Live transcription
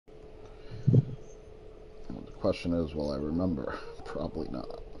Question is, will I remember? Probably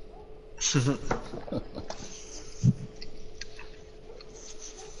not.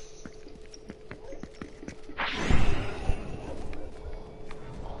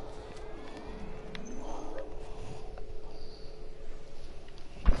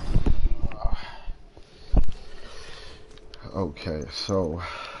 Okay, so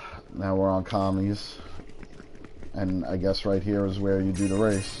now we're on commies, and I guess right here is where you do the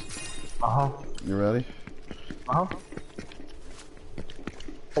race. You ready? Oh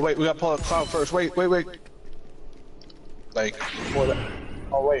wait, we gotta pull up Cloud first. Wait. Like, before that.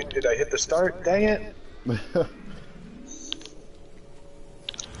 Oh wait, did I hit the start? Dang it.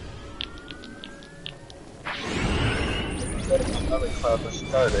 Another Cloud to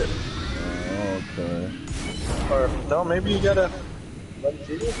start it. Okay. Or, no, maybe you gotta run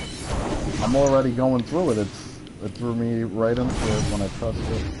through. I'm already going through it. It threw me right into it when I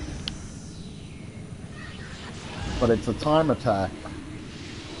pressed it. But it's a time attack.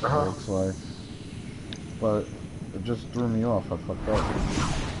 Looks like. But it just threw me off. I fucked up.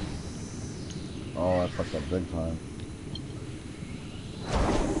 Oh, I fucked up big time.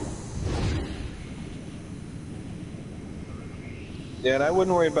 Yeah, and I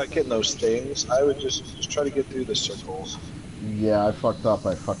wouldn't worry about getting those things. I would just try to get through the circles. Yeah, I fucked up.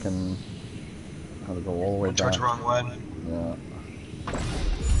 I fucking had to go all the way Touch back. the wrong one. Yeah.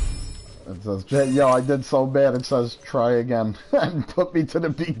 It says, yo, I did so bad. It says, try again, and put me to the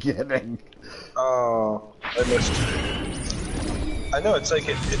beginning. Oh, I missed. I know, it's like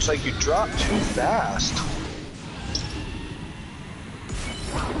you drop too fast.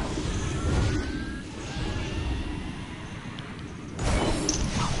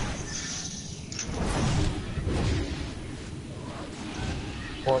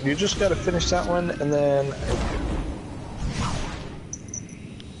 Well, you just gotta finish that one, and then.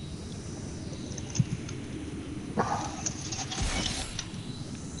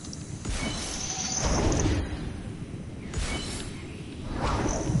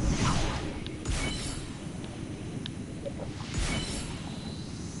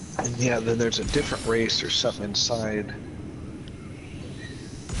 And yeah, then there's a different race or something inside.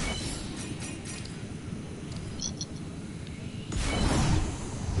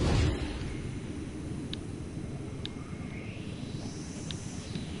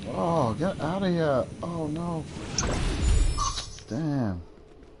 Oh, get out of here. Oh, no. Damn.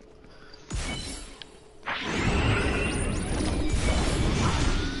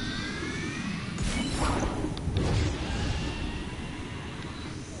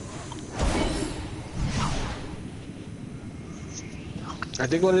 I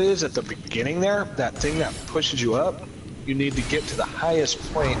think what it is at the beginning there, that thing that pushes you up, you need to get to the highest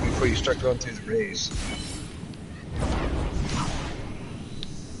point before you start going through the race.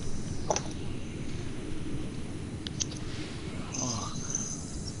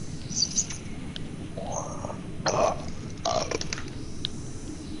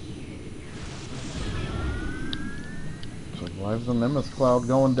 It's like, why is the Nemesis cloud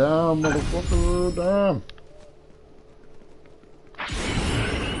going down, motherfucker? Damn.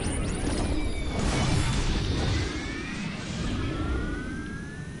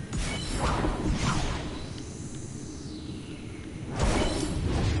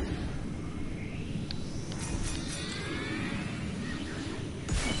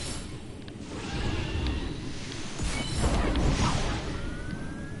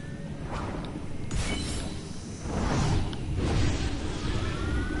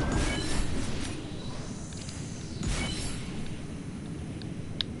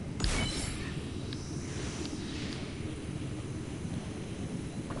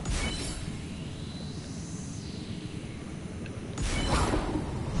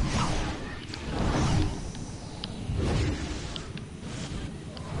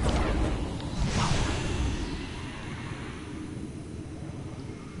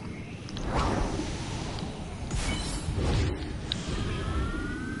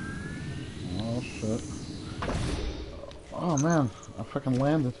 Oh man, I fucking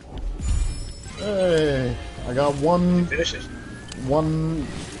landed. Hey, I got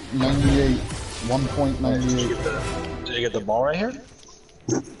 198, 1.98. Did you get the ball right here?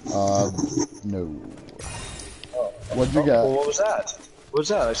 No. Oh. What'd you get? Well, what was that? What was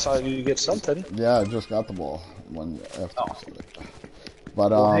that? I saw you get something. Yeah, I just got the ball after you said it.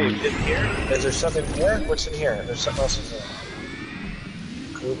 But well, hey, in here? Is there something in here? What's in here? There's something else in here.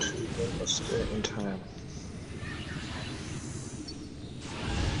 Go to the stay in time.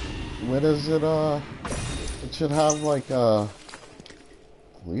 What is it, it should have like a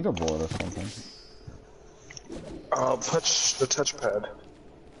leaderboard or something. Touch the touchpad.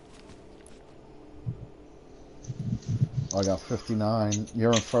 I got 59.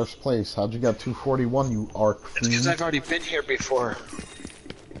 You're in first place. How'd you get 241, you arc It's because fiend? I've already been here before.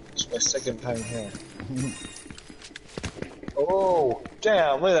 It's my second time here. Oh,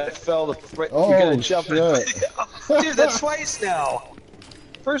 damn, look at that. I fell the right. You gotta Oh, jump it. shit. Dude, that's twice now.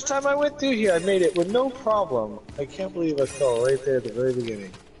 First time I went through here, I made it with no problem. I can't believe I fell right there at the very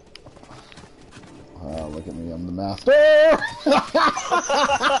beginning. Look at me, I'm the master!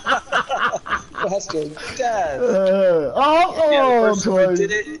 Master of death. Yeah, the Oh, first time I twice.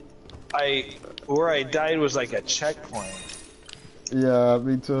 did it, where I died was like a checkpoint. Yeah,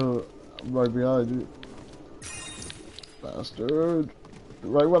 me too. I'm right behind you. Bastard.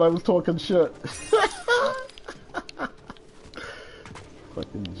 Right when I was talking shit.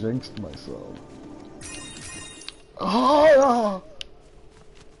 Fucking jinxed myself. Oh!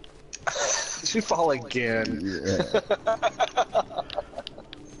 Did you fall again? Yeah.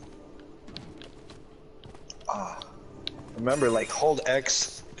 Remember, like, hold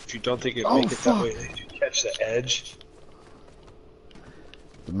X if you don't think it'd Oh, make it that fuck. way. You catch the edge.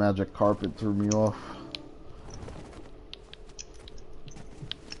 The magic carpet threw me off.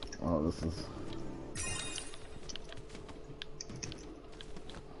 Oh, this is...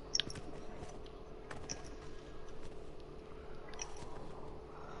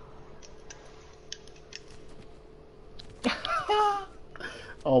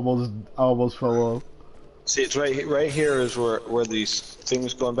 almost fell off. See, it's right here is where these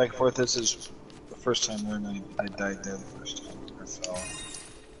things going back and forth. This is the first time when I died there the first time. I fell.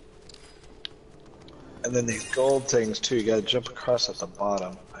 And then these gold things too, you gotta jump across at the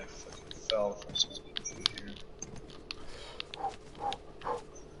bottom. I fucking fell the first time I came through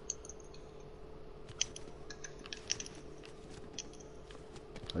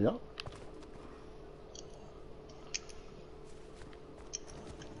here. Yeah.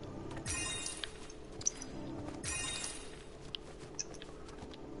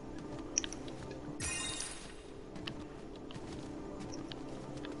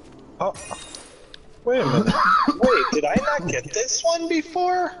 Oh, wait a minute. Wait, did I not get this one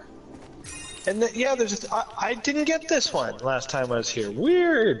before? And then, yeah, I didn't get this one last time I was here.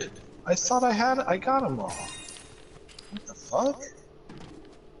 Weird. I thought I got them all. What the fuck?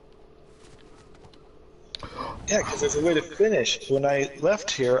 Yeah, because there's a way to finish. When I left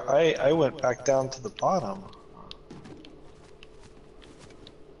here, I went back down to the bottom.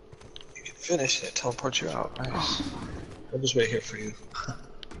 You can finish it, teleport you out. Nice. I'll just wait here for you.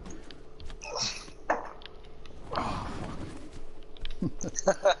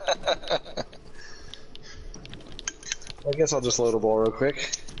 I guess I'll just load a ball real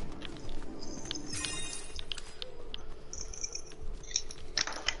quick.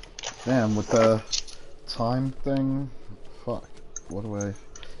 Damn, with the time thing, fuck. What do I...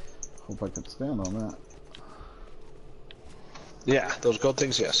 Hope I could stand on that. Yeah, those gold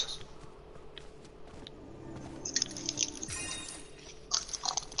things, yes.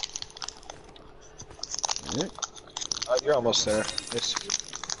 Yeah. You're almost there. Yes,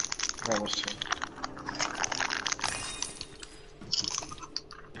 you're almost there.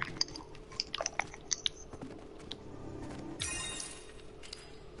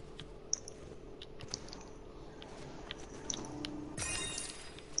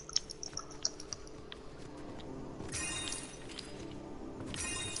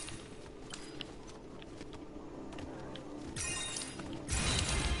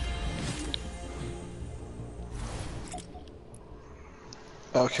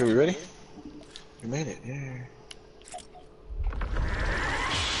 Okay, we ready? We made it, yeah.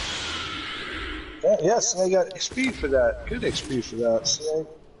 Yes, I got XP for that. Good XP for that. See,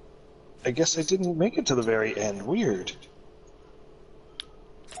 I guess I didn't make it to the very end. Weird.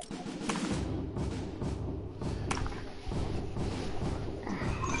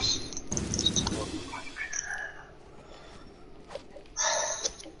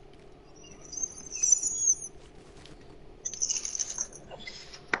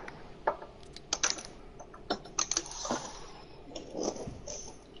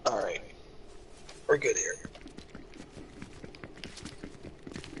 Alright. We're good here.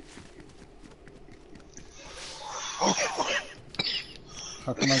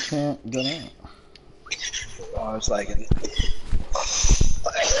 How come I can't get out? Oh, I was lagging.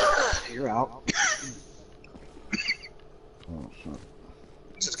 You're out. Oh, shit.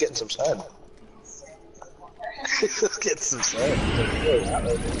 Just getting some sun. Just getting some sun.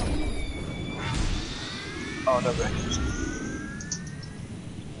 Oh, no, good.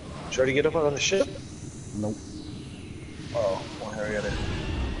 Did you already get up on the ship? Nope. Oh, well, here I got it.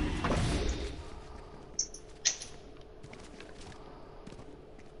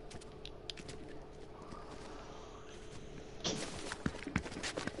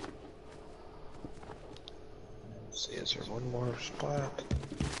 Is there one more spot?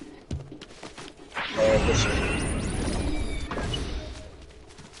 Oh, this one.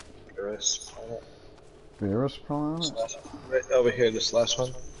 Ferris planet. Ferris planet? Right over here, this last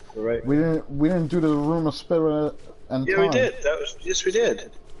one. Right. We didn't do the room of spirit and Yeah, time. we did. Yes, we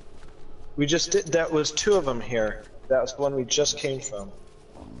did. We just did. That was 2 of them here. That was the one we just came from.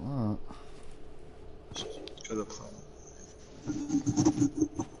 Alright. To the planet.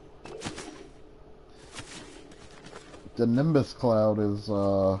 The Nimbus cloud is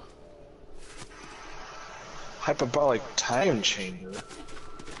Hyperbolic time chamber.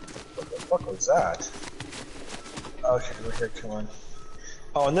 What the fuck was that? Okay, look here, come on.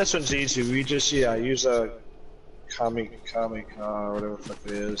 Oh, and this one's easy. We just use a comic, whatever the fuck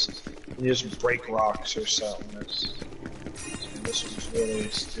it is. And you just break rocks or something. This one's really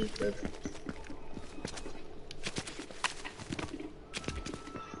stupid.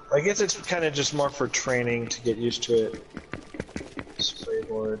 I guess it's kind of just more for training to get used to it.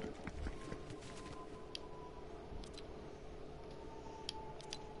 Sprayboard.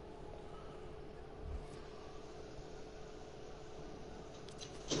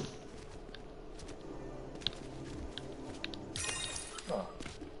 Huh.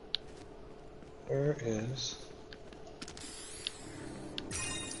 Where is...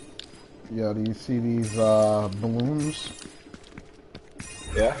 Yeah, do you see these balloons?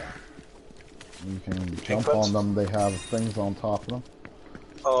 Yeah? You can jump on them, they have things on top of them.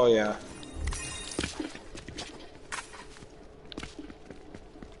 Oh, yeah.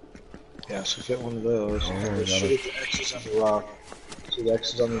 Yeah, so get one of those. Oh, Shoot at the X's on the rock. See the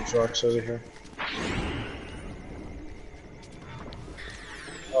X's on these rocks over here?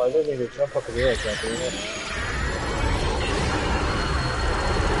 Oh, I didn't need to jump up in the air, didn't it?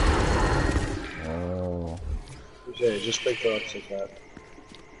 Oh. Okay, just break the rocks like that.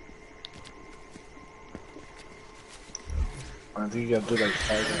 I think you gotta do like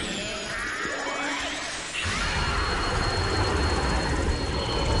 5 right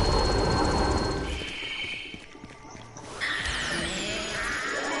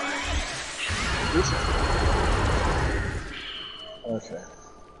now. Okay.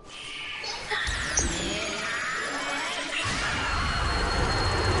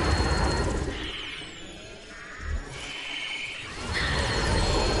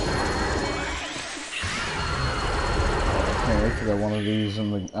 Can't wait to get one of these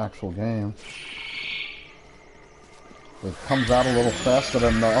in the actual game. It comes out a little faster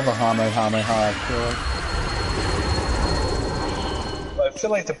than the other Hamehameha, I feel like. Well, I feel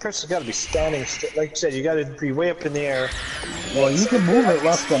like the person's gotta be standing still. Like you said, you gotta be way up in the air. Well, you can move it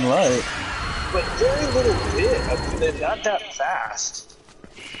left and right. But very little bit. I mean, they're not that fast.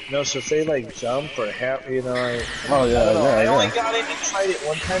 You know, so if they like jump or have, you know, Oh yeah, I only got in and tried it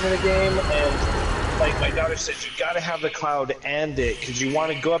one time in a game, and like my daughter said, you gotta have the cloud and it, because you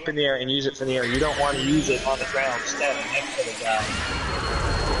want to go up in the air and use it from the air. You don't want to use it on the ground standing next to the guy.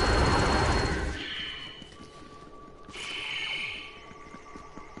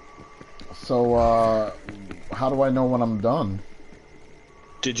 So, how do I know when I'm done?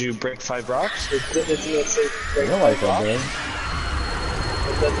 Did you break 5 rocks? It didn't say break I feel like 5 rocks. I did.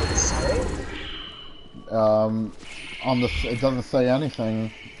 It doesn't say? On the it doesn't say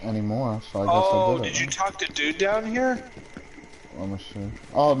anything anymore, so I guess I did it. Did you talk to dude down here? Let me see.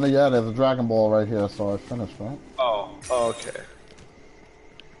 Oh, no, yeah, there's a Dragon Ball right here, so I finished, right? Oh, okay.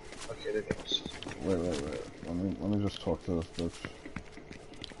 Okay, there it is. Wait. Let me just talk to this bitch.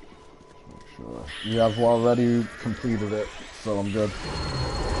 Make sure. You have already completed it, so I'm good.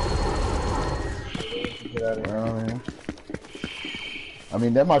 Get out of here. I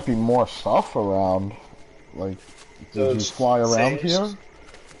mean, there might be more stuff around. Like, did you fly around here?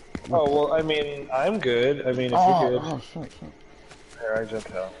 Oh, well, I mean, I'm good. I mean, if you're good. Oh, shit. There, I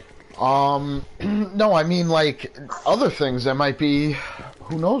jumped out. No, I mean, like, other things, there might be,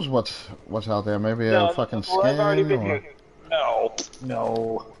 who knows what's out there, maybe a fucking skin, I've already been or... here.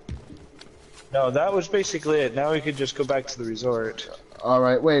 No, that was basically it. Now we could just go back to the resort.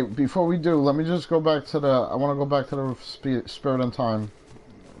 Alright, wait, before we do, let me just go back to I want to go back to the Spirit and Time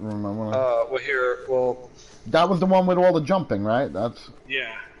room. Well, here, That was the one with all the jumping, right?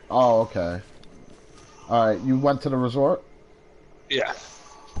 Yeah. Oh, okay. Alright, you went to the resort? Yeah.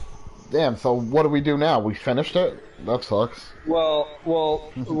 Damn, so what do we do now? We finished it? That sucks. Well,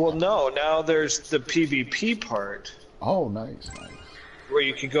 no, now there's the PvP part. Oh, nice. Where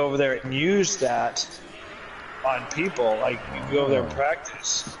you could go over there and use that on people, like you can go over there and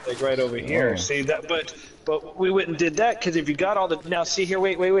practice, like right over here. See that, but we went and did that because if you got all the now, see here,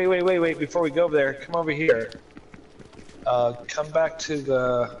 wait, before we go over there, come over here. Come back to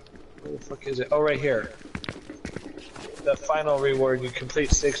the where the fuck is it? Oh, right here. the final reward. You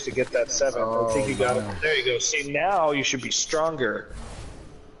complete 6 to get that 7. I think Oh, you got it. nice. There you go. See, now you should be stronger.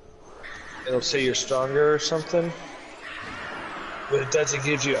 It'll say you're stronger or something. But it does, it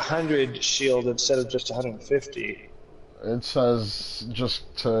gives you 100 shield instead of just 150. It says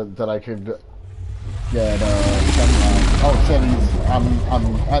just that I could get Shenron. Oh, shit, I'm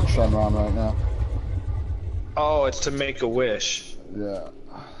at Shenron right now. Oh, it's to make a wish. Yeah.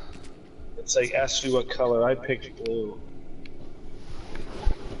 It's like, ask you what color. I picked blue.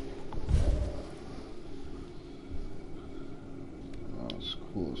 Oh, it's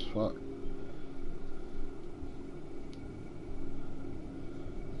cool as fuck.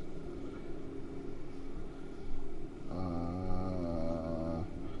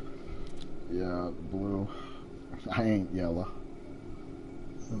 Yeah, blue. I ain't yellow.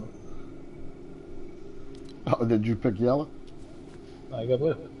 Oh, did you pick yellow? I got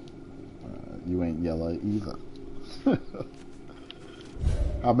blue. You ain't yellow either.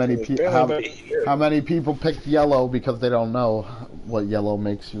 How many people picked yellow because they don't know what yellow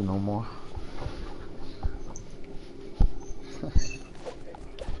makes you no more?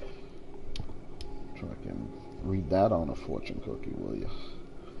 Fucking read that on a fortune cookie, will you?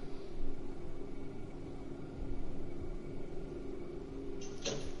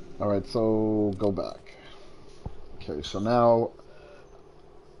 Alright, so go back. Okay, so now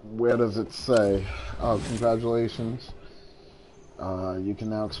where does it say? Oh, congratulations. You can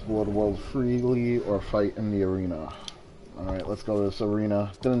now explore the world freely or fight in the arena. Alright, let's go to this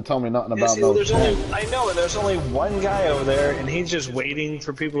arena. Didn't tell me nothing about no I know, and there's only one guy over there, and he's just waiting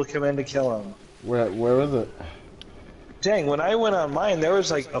for people to come in to kill him. Where is it? Dang, when I went on mine, there was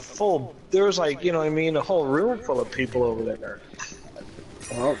like there was like, you know what I mean, a whole room full of people over there.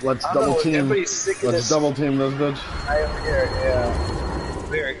 Well, let's double team. Let's double team this bitch. I over here, yeah.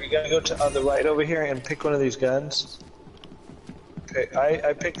 Here, you gotta go to on the right over here and pick one of these guns. Okay,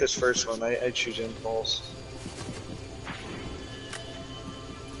 I picked this first one. I choose impulse.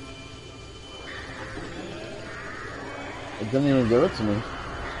 It didn't even give it to me.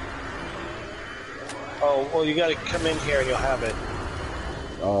 Oh, well, you gotta come in here and you'll have it.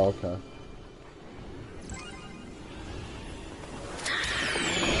 Oh, okay.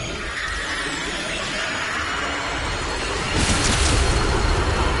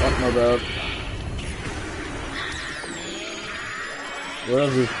 Oh, my bad. Where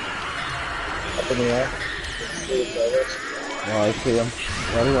is he? Up in the air. Oh, I see him.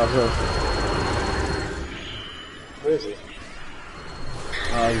 Ready? Watch this. Where is he?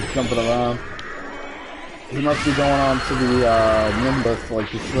 He's jumping around. He must be going on to the Nimbus,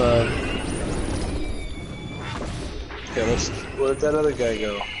 like you said. Okay, where'd that other guy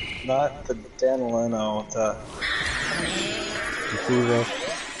go? Not the Danileno, the... You see this?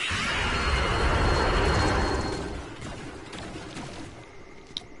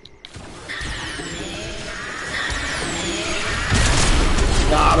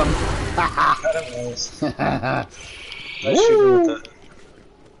 Got him! Got him, nice. Nice shooting with the...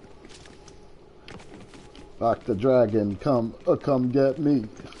 Fuck the dragon, come get me.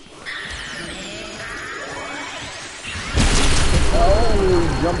 Oh,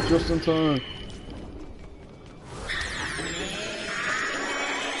 he jumped just in time.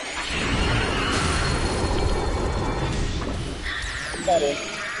 Got him.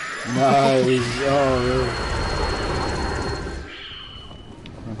 Nice. Oh, really?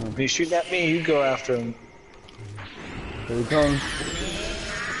 If he's shooting at me, you go after him. Here he comes.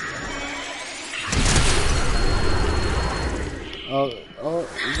 Oh,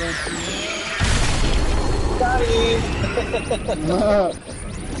 he's Got him!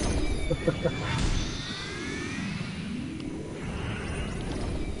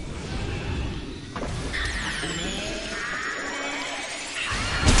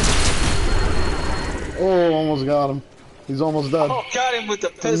 Oh, almost got him. He's almost dead. Oh, got him with the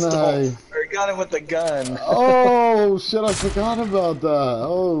pistol! Nice. Or got him with the gun. Oh, shit, I forgot about that.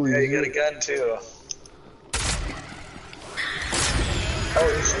 Holy Yeah, you got a gun too. Oh,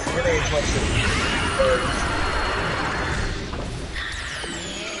 he's grenades once it burns.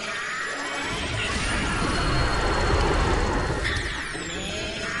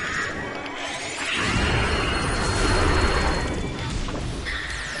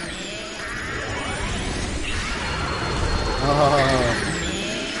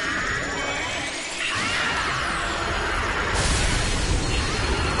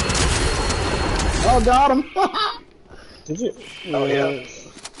 Oh, got him. Did you? Oh, yeah.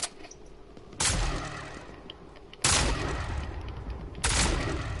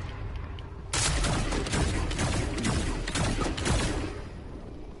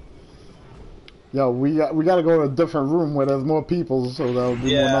 Yo, we gotta go to a different room where there's more people, so that'll be more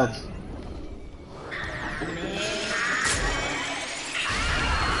Yeah. nuts.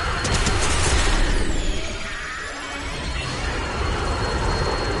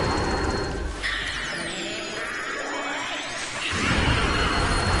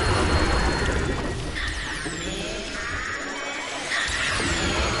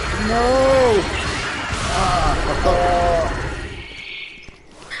 No! Ah, fucked up.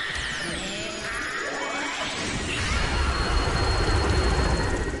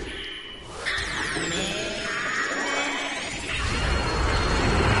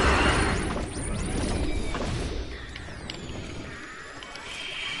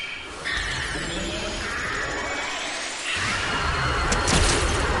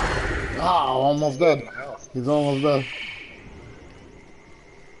 Ah, almost dead. He's almost dead.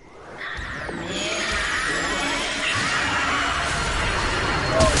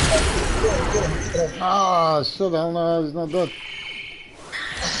 Ah, shit, hell no, he's not dead.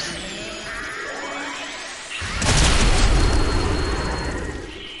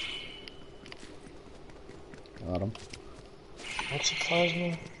 Got him. What's a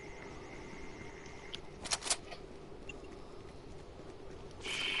plasma?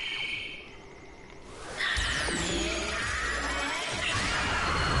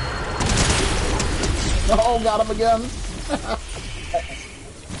 Oh, got him again.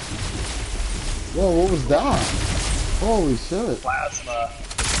 Whoa, what was that? Holy shit. Plasma.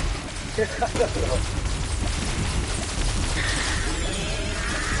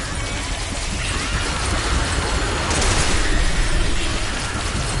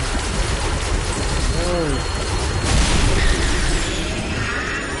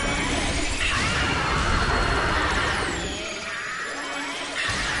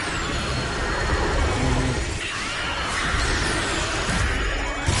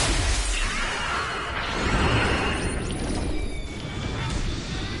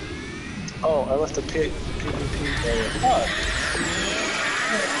 Oh, I left the PvP area. Oh.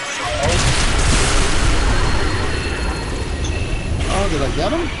 Oh, did I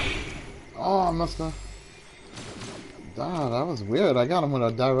get him? Oh, I must have. Ah, that was weird. I got him with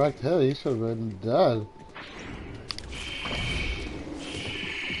a direct hit. He should have been dead.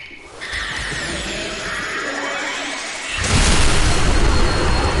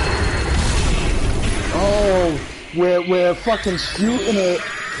 Oh, we're fucking shooting it.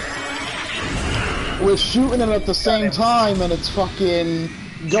 We're shooting it at the same time, and it's fucking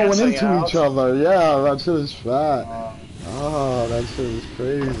going Canceling into out. each other. Yeah, that shit is fat. Oh, that shit is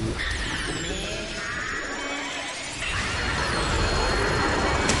crazy.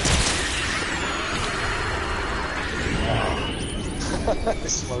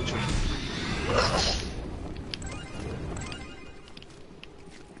 Slow jump.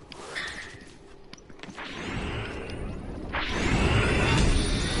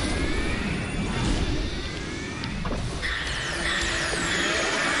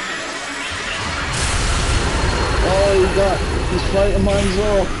 He's fighting mine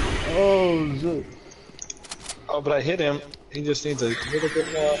off. Oh, shit. Oh, but I hit him. He just needs a little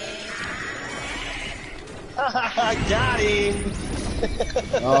bit more. Got him!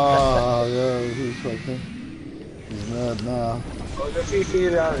 Oh, yeah, he's fucking. He's mad now. Oh, the Fifi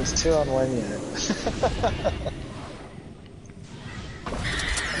down is 2 on 1 yet.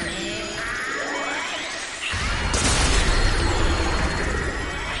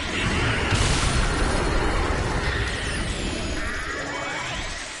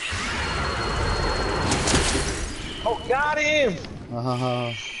 Oh, got him!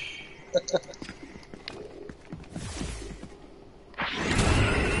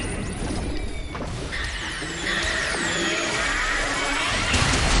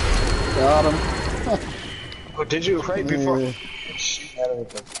 Got him. Oh, did you? Right before. Yeah. Shoot at him with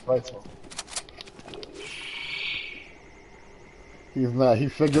the rifle. He's mad. He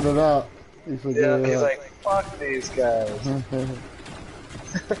figured it out. He figured Yeah, it he's out. like, fuck these guys.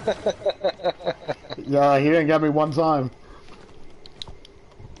 Yeah, he didn't get me one time.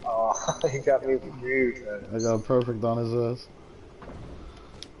 Oh, he got me 3 times. I got perfect on his ass.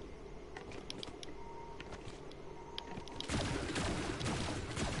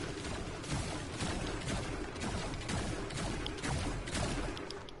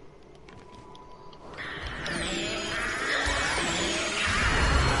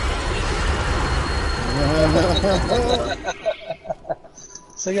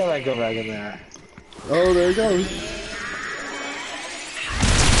 So you gotta go back in there. Oh, there he goes.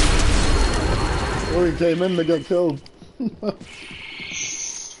 Oh, he came in to get killed.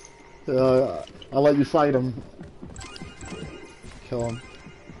 I'll let you fight him. Kill him.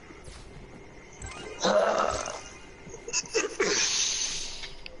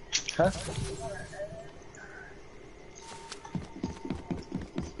 Huh?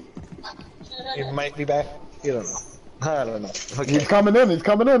 He might be back. You don't know. I don't know. Okay. He's coming in. He's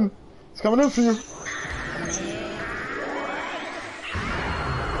coming in. He's coming in for you.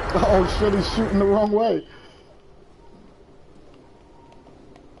 Oh shit! He's shooting the wrong way.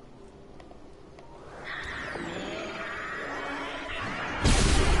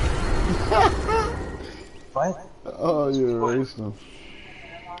 What? Oh, you erased him.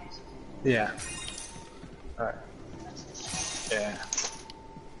 Yeah. Alright. Yeah.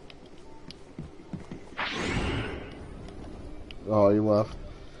 Oh, he left.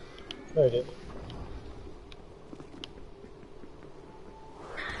 No, I did.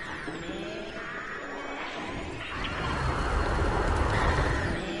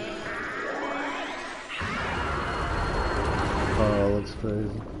 Oh, that's crazy.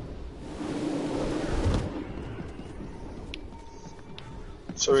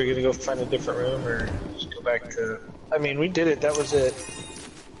 So we're gonna go find a different room, or just go back to... I mean, we did it, that was it.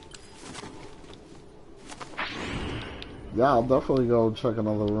 Yeah, I'll definitely go check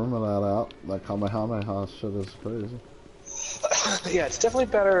another room of that out. That Kamehameha shit is crazy. Yeah, it's definitely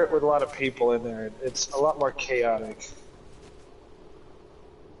better with a lot of people in there. It's a lot more chaotic.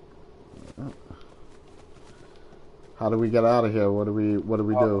 How do we get out of here? What do we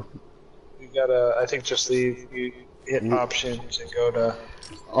do? You gotta, I think, just leave. You hit options and go to...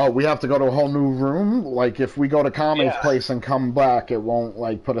 Oh, we have to go to a whole new room? Like, if we go to Kame's place and come back, it won't,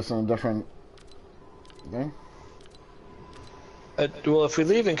 like, put us in a different thing? Well, if we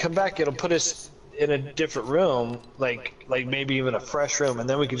leave and come back, it'll put us in a different room, like maybe even a fresh room, and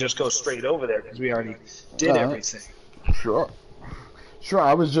then we can just go straight over there, because we already did everything. Sure. Sure,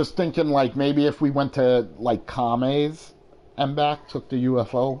 I was just thinking, like, maybe if we went to, like, Kame's and back, took the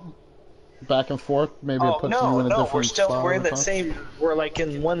UFO back and forth, maybe it puts you in a different spot. We're in that same, we're like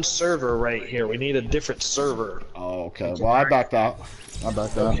in one server right here. We need a different server. Oh, okay. Well, I backed out.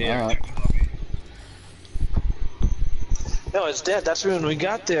 Okay. All right. No, it's dead. That's when we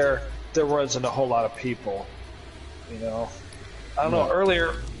got there, there wasn't a whole lot of people. You know? I don't know,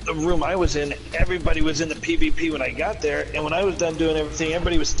 earlier, the room I was in, everybody was in the PvP when I got there, and when I was done doing everything,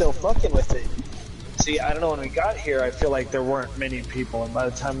 everybody was still fucking with it. See, I don't know, when we got here, I feel like there weren't many people, and by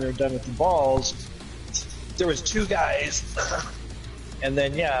the time we were done with the balls, there was 2 guys. And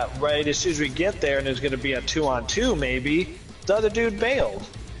then, yeah, right as soon as we get there, and there's going to be a 2-on-2 maybe, the other dude bailed.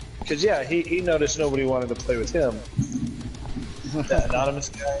 Because, yeah, he noticed nobody wanted to play with him. That anonymous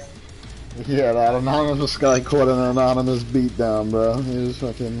guy. Yeah, that anonymous guy caught an anonymous beatdown, bro. He was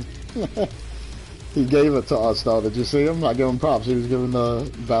fucking... He gave it to us, though. Did you see him? I give him props. He was giving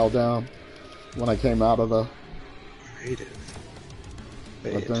the bow down when I came out of the... Creative.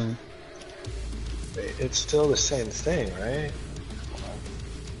 thing. Wait, it's still the same thing, right?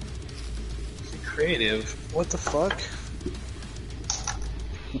 Creative? What the fuck?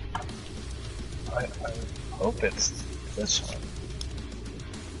 I hope it's this one.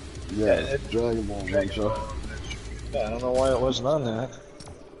 Yeah, Dragon Ball Adventure. Yeah, I don't know why it wasn't on that.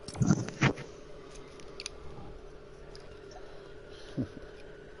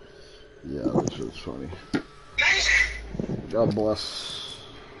 Yeah, that shit's funny. God bless.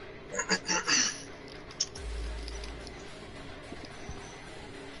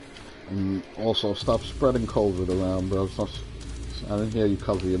 And also, stop spreading COVID around, bro. I didn't hear you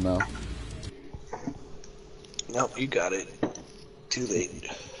cover your mouth. Nope, you got it. Too late.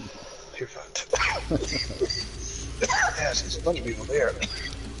 You're fucked. Yeah, see, there's a bunch of people there.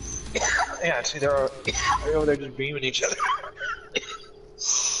 Yeah, see, they're over there just beaming each other.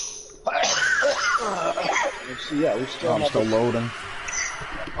 Yeah, we still. I'm still loading.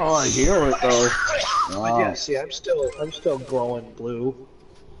 Oh, I hear it though. Wow. Yeah, see, I'm still glowing blue.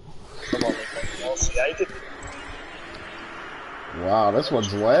 Come on, see, I did. Wow, this one's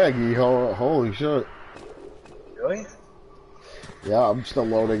laggy. Holy shit. Really? Yeah, I'm still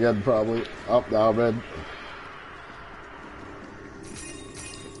loading in probably. Up now, I'm in.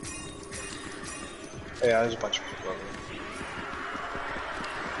 Yeah, there's a bunch of people over there.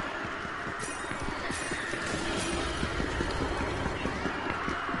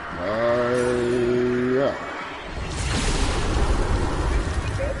 Yeah.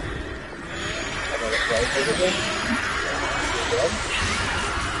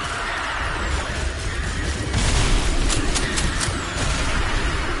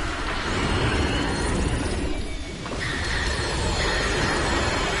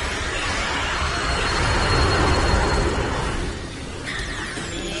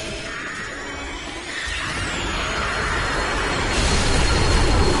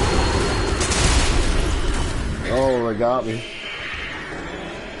 Oh, they got me.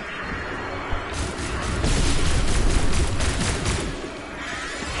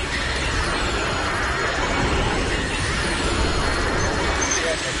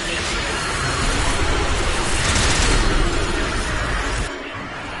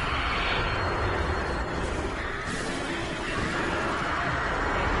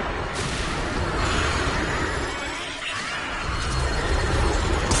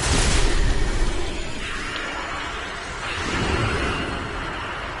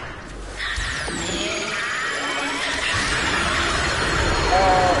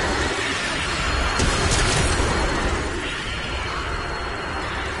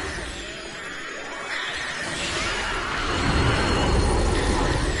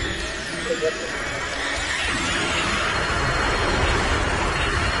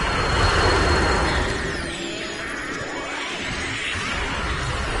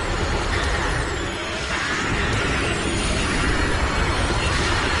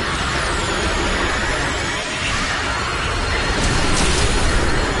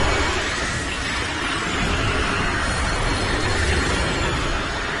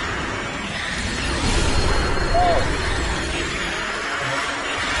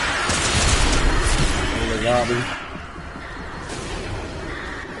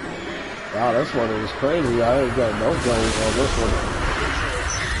 Wow, this one is crazy. I ain't got no goals on this one.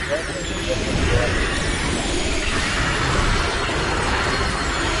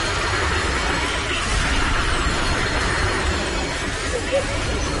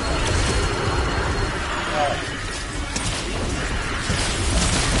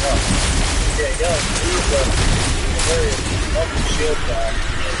 Yeah, yeah, use a very healthy shield back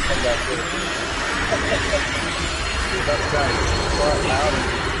and come back with it. That's right. Flat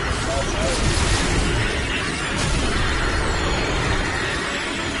out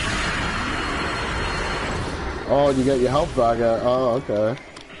Oh, you get your health back at, oh, okay.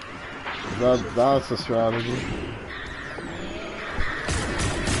 That's the strategy.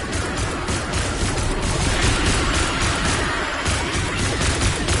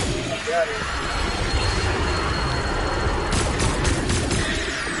 got it.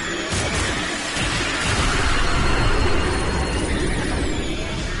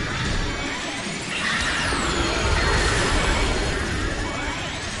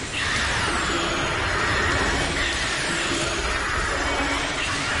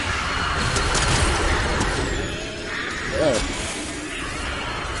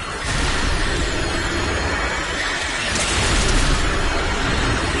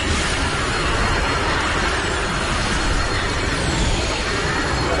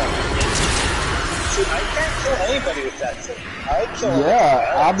 Anybody with that thing. I kill them.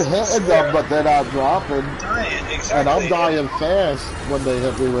 Yeah, I'm hitting them, but they're not dropping. Dying, exactly. And I'm dying fast when they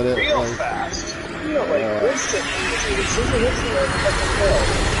hit me with it. Real like, fast. You know, like, instantly. As soon as it hits me, I fucking kill.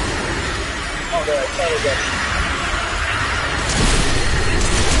 Oh, there, I finally got you.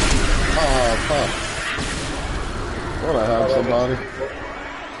 Oh, fuck. Thought I had somebody.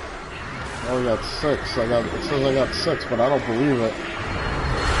 I only got 6. It says I got 6, but I don't believe it.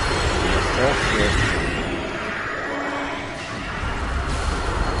 Oh, shit.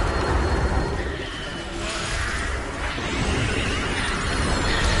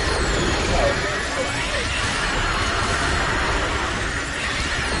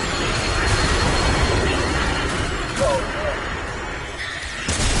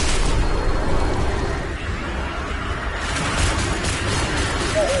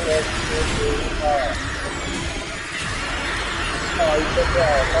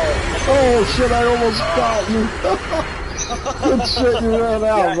 Oh shit, I almost got you. Good shit, you ran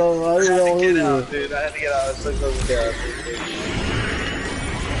out, Yeah, bro. I had to get you. out, dude. I had to get out. I was so close to death.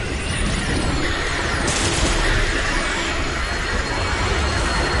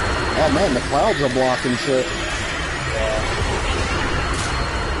 Oh man, the clouds are blocking shit.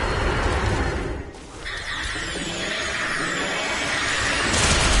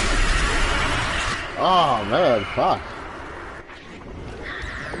 Oh man, fuck.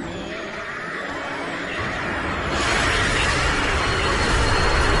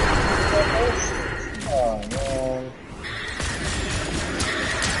 Oh man.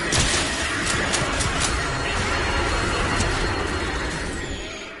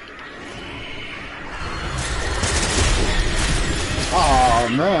 Oh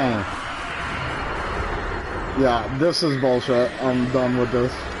man. Yeah, this is bullshit. I'm done with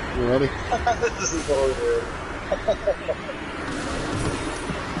this. You ready? This is bullshit.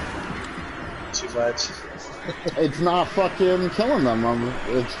 Too much. It's not fucking killing them.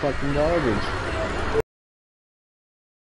 It's fucking garbage.